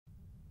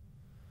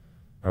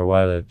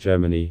AHRWEILER,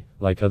 Germany.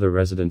 Like other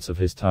residents of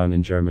his town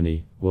in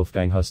Germany,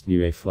 Wolfgang Huste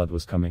knew a flood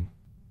was coming.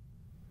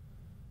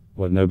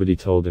 What nobody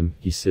told him,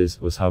 he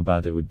says, was how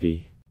bad it would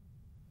be.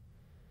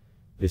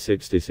 The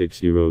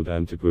 66-year-old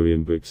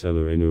antiquarian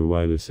bookseller in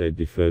AHRWEILER said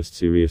the first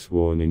serious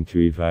warning to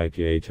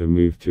evacuate or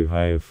move to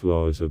higher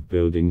floors of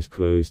buildings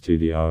close to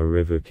the Ahr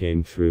River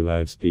came through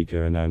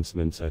loudspeaker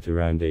announcements at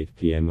around 8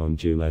 p.m. on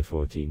July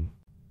 14.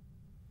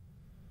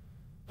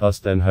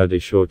 Huste then heard a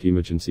short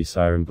emergency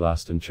siren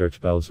blast and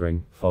church bells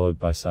ring, followed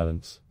by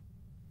silence.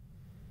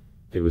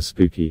 It was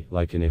spooky,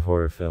 like in a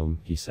horror film,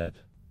 he said.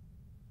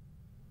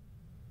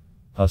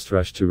 Huste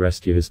rushed to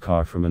rescue his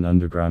car from an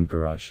underground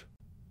garage.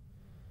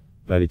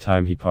 By the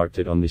time he parked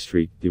it on the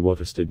street, the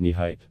water stood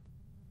knee-height.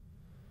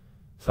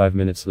 5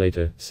 minutes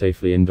later,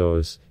 safely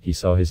indoors, he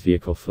saw his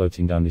vehicle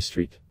floating down the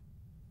street.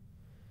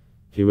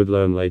 He would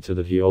learn later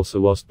that he also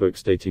lost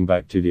books dating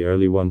back to the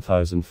early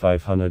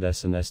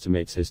 1500s and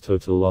estimates his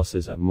total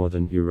losses at more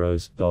than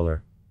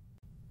 $.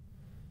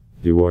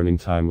 The warning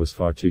time was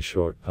far too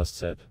short, Huste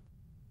said.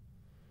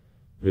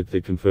 With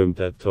the confirmed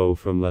death toll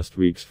from last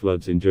week's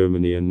floods in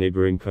Germany and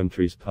neighboring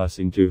countries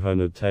passing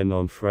 210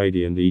 on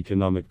Friday and the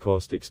economic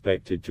cost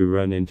expected to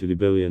run into the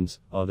billions,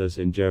 others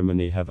in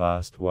Germany have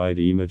asked why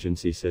the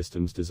emergency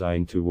systems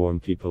designed to warn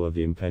people of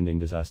the impending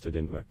disaster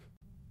didn't work.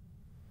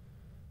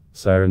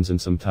 Sirens in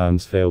some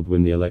towns failed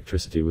when the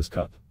electricity was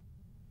cut.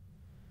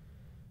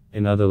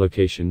 In other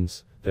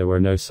locations, there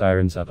were no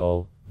sirens at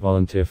all.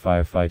 Volunteer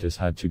firefighters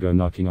had to go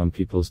knocking on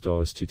people's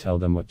doors to tell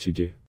them what to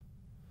do.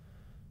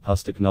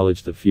 Huste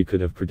acknowledged that few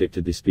could have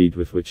predicted the speed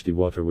with which the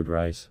water would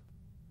rise.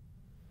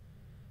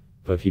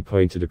 But he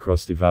pointed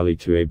across the valley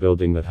to a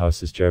building that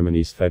houses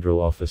Germany's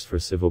Federal Office for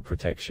Civil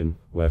Protection,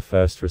 where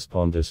first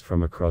responders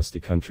from across the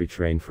country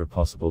train for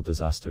possible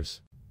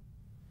disasters.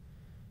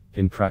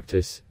 In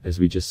practice, as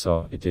we just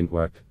saw, it didn't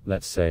work,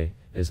 let's say,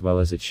 as well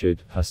as it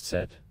should, Huste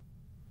said.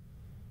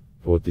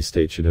 What the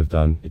state should have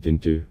done, it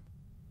didn't do.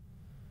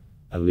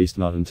 At least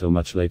not until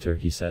much later,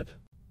 he said.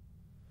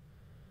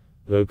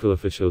 Local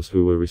officials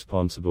who were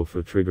responsible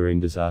for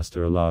triggering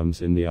disaster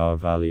alarms in the Ahr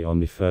Valley on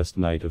the first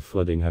night of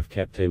flooding have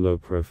kept a low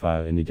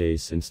profile in the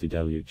days since the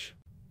deluge.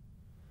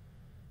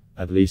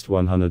 At least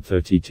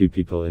 132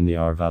 people in the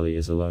Ahr Valley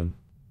is alone.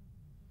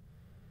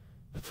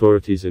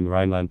 Authorities in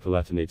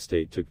Rhineland-Palatinate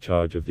state took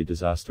charge of the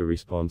disaster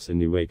response in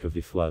the wake of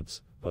the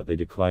floods, but they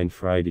declined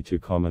Friday to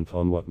comment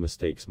on what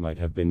mistakes might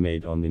have been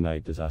made on the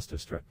night disaster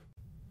struck.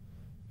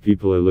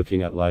 People are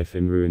looking at life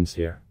in ruins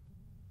here.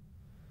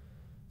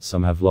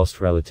 Some have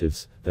lost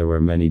relatives, there were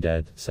many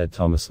dead, said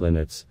Thomas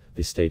Linnertz,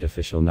 the state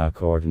official now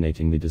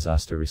coordinating the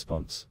disaster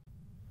response.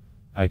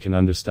 I can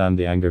understand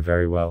the anger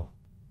very well.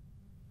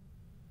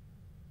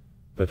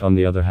 But on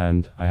the other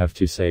hand, I have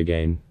to say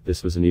again,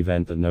 this was an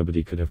event that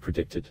nobody could have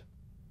predicted.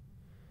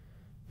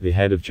 The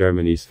head of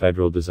Germany's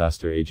Federal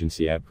Disaster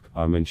Agency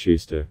Wolfgang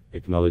Huste,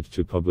 acknowledged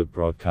to public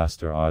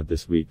broadcaster ARD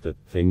this week that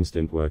things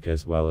didn't work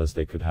as well as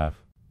they could have.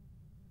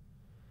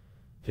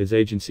 His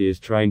agency is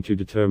trying to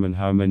determine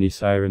how many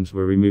sirens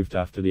were removed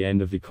after the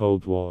end of the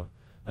Cold War,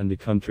 and the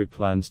country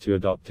plans to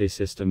adopt a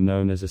system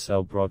known as a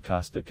cell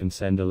broadcast that can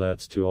send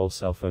alerts to all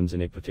cell phones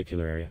in a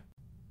particular area.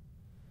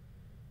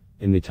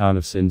 In the town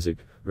of Sinzig,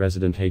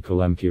 resident Heiko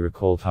Lemke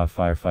recalled how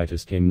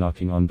firefighters came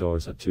knocking on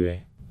doors at 2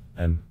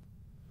 a.m.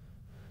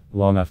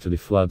 long after the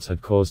floods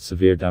had caused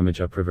severe damage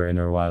upriver in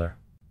AHRWEILER.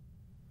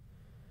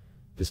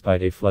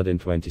 Despite a flood in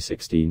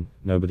 2016,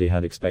 nobody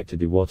had expected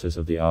the waters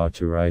of the Ahr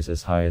to rise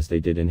as high as they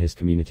did in his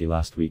community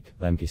last week,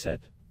 Lemke said.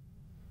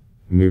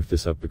 Moved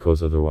this up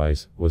because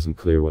otherwise, wasn't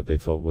clear what they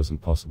thought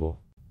wasn't possible.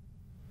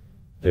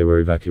 They were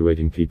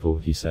evacuating people,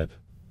 he said.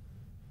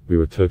 We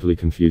were totally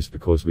confused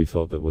because we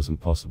thought that wasn't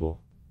possible.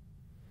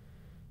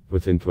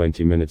 Within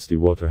 20 minutes the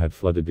water had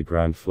flooded the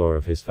ground floor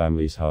of his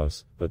family's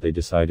house, but they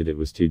decided it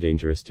was too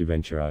dangerous to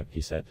venture out, he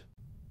said.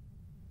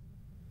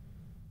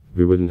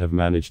 We wouldn't have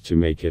managed to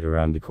make it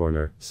around the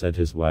corner, said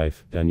his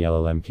wife,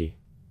 Daniela Lemke.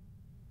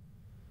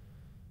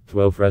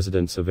 12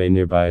 residents of a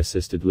nearby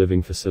assisted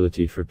living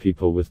facility for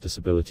people with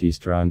disabilities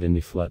drowned in the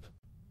flood.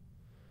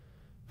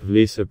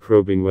 Police are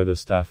probing whether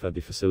staff at the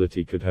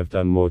facility could have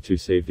done more to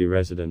save the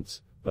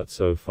residents, but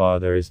so far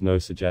there is no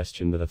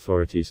suggestion that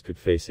authorities could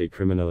face a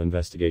criminal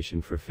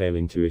investigation for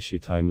failing to issue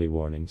timely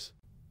warnings.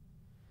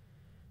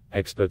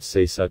 Experts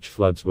say such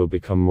floods will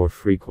become more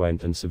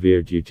frequent and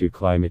severe due to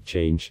climate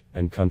change,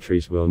 and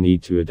countries will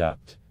need to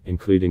adapt,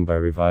 including by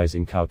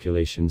revising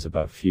calculations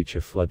about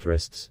future flood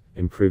risks,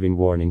 improving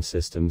warning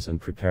systems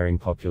and preparing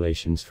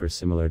populations for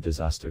similar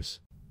disasters.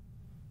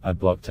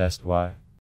 Adblock test why.